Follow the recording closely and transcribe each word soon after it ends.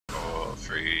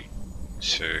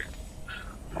2,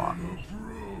 1.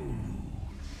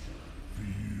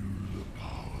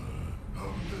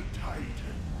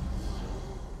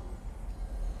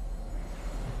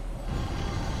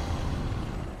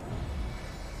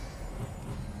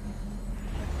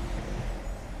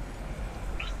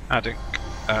 Adding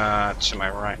to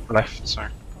my left, sorry.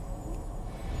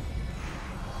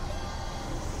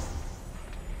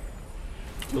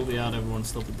 Kill the ad, everyone,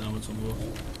 stop the damage on the boss.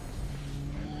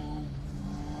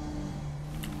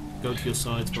 Go to your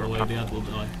sides, by the way, the ad will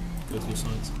die. Go to your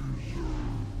sides.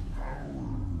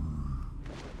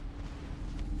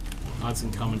 Ad's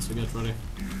incoming, so get ready.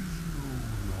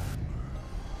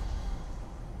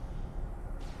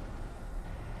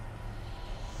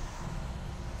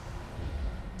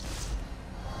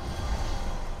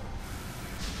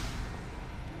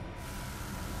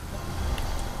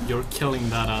 You're killing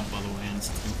that ad, by the way,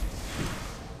 instantly.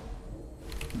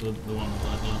 The one that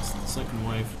died last. The second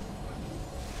wave.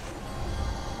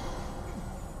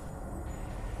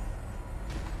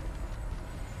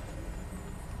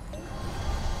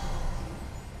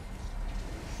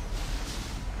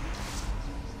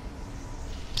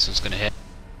 This one's gonna hit.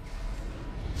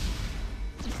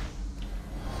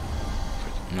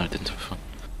 No, it didn't have fun.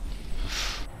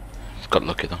 Got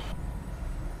lucky though.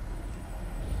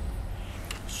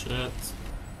 Shit.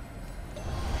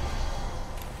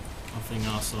 I think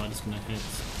our side is gonna hit.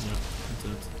 Yep, it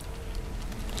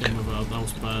did. Game over. That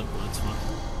was bad, but it's fine.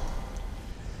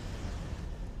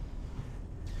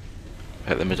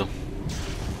 Hit the middle.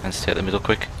 And stay at the middle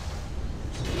quick.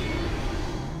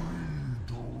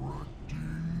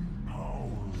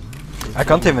 I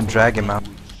can't even drag him out.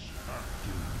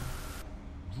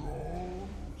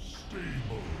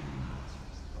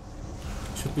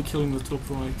 Should be killing the top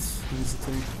right. Here's the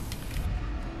thing.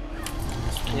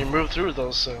 Can you move through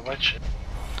those light shit?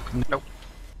 Nope.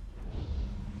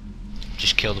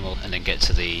 Just kill them all and then get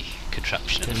to the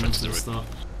contraption at the front of the room. Start.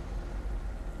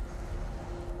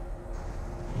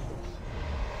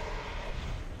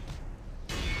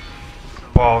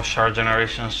 Wow, shard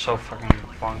generation is so fucking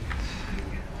bunked.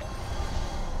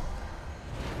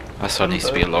 I saw it needs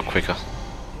to be a lot quicker.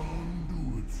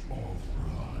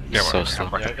 Yeah, So well,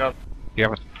 slow. you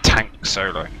have a tank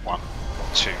solo, 1 or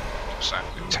 2, so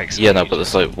it takes. Yeah, no, but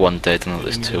there's like one dead and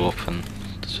there's two up, and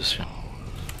it's just yeah.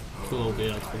 Kill all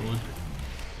the ads, by the way.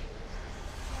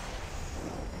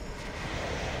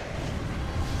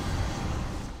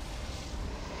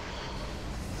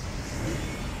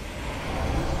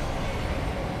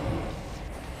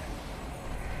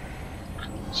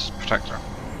 Protector.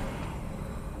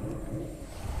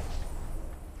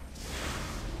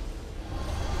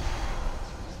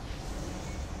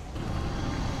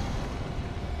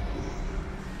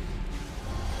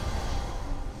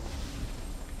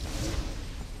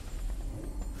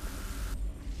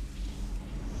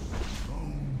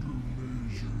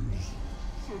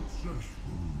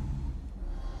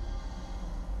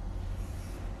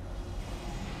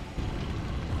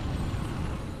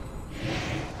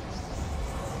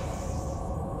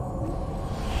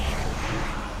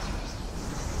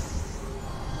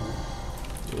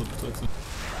 Kill the toxin.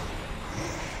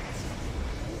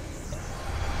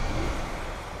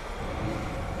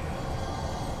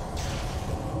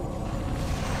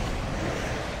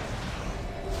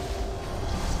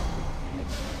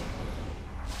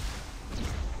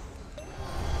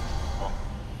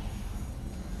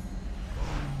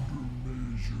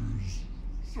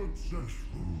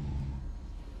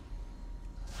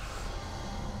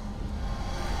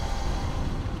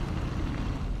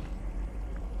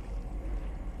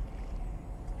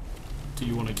 Do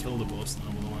you want to kill the boss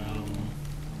now, by the way? I don't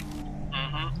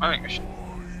know. I think we should.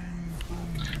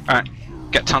 Alright,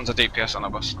 get tons of DPS on the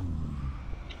boss.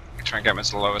 Try and get him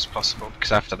as low as possible,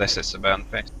 because after this it's a burn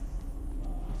phase.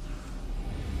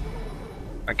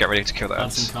 And get ready to kill that.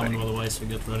 That's incoming, by the way, so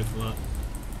get ready for that.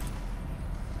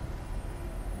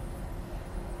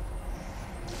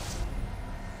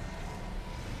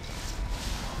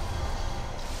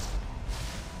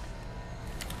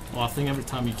 Well, I think every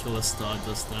time you kill a star, it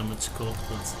does damage. Cool,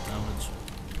 that's the damage.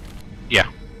 Yeah.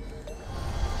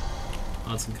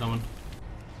 That's incoming.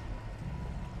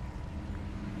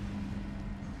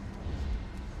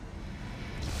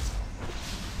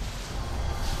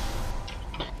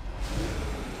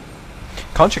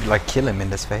 Can't you like kill him in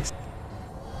this phase?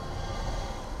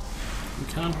 You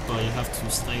can, but you have to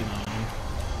stay there.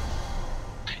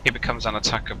 He becomes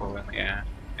unattackable in the air.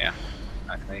 Yeah.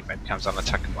 I think he becomes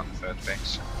unattackable on the third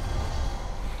phase.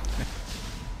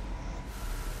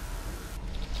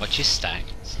 Watch your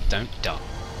stacks, don't die.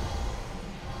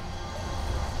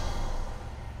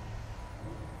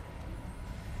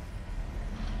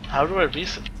 How do I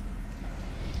reset?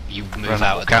 You Run move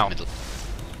out of walk out. the middle.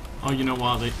 Oh, you know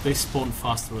what? They spawn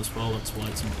faster as well. That's why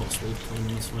it's impossible to kill them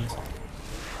in this race.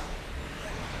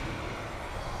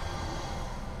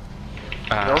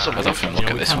 I also I don't think look Yeah,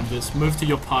 at we this can't one. do this. Move to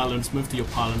your pylons. Move to your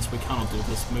pylons. We cannot do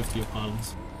this. Move to your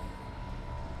pylons.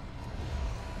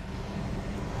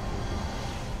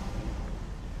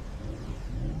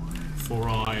 For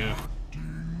our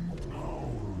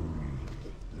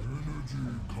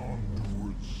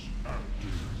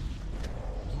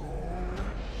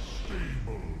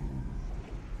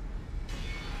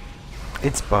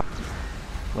It's bug.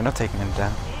 We're not taking him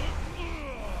down.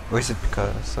 Or is it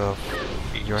because of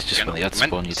your... It's just when the ads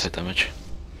spawn you take damage.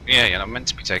 Yeah, you're not meant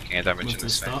to be taking a damage What in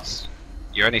does this that? phase.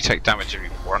 You only take damage if you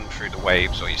run through the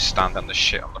waves or you stand on the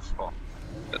shit on the floor.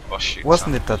 That boss shoots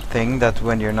Wasn't at. it that thing that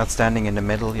when you're not standing in the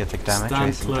middle you take damage? Or stand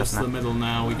isn't that close to the not? middle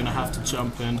now. We're gonna have to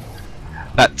jump in.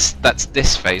 That's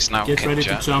this phase now, Get ready to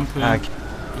Kinja. jump in. Okay.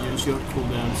 Use your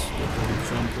cooldowns. Get ready to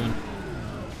jump in.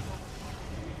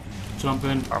 Jump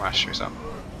in. Our mastery's up.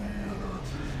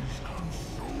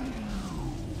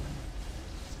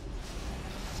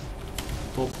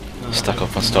 Stack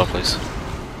up on star, please.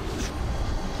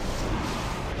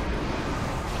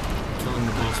 Killing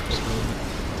the boss properly.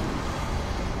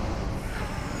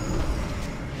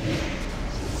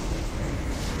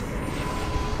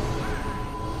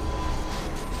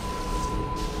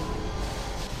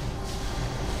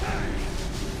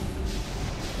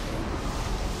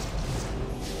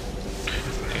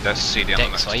 He does CD on the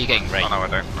Dex, next why are you getting one. rain? Oh no, I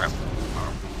don't. Right.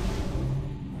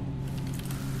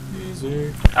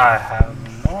 Easy. I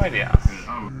have no idea.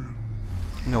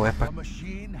 No epic.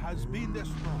 machine has been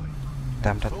destroyed.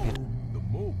 Damn that bit.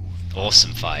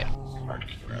 Awesome fight.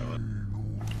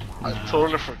 I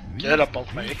totally forget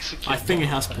about my execute. I think it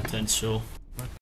has potential.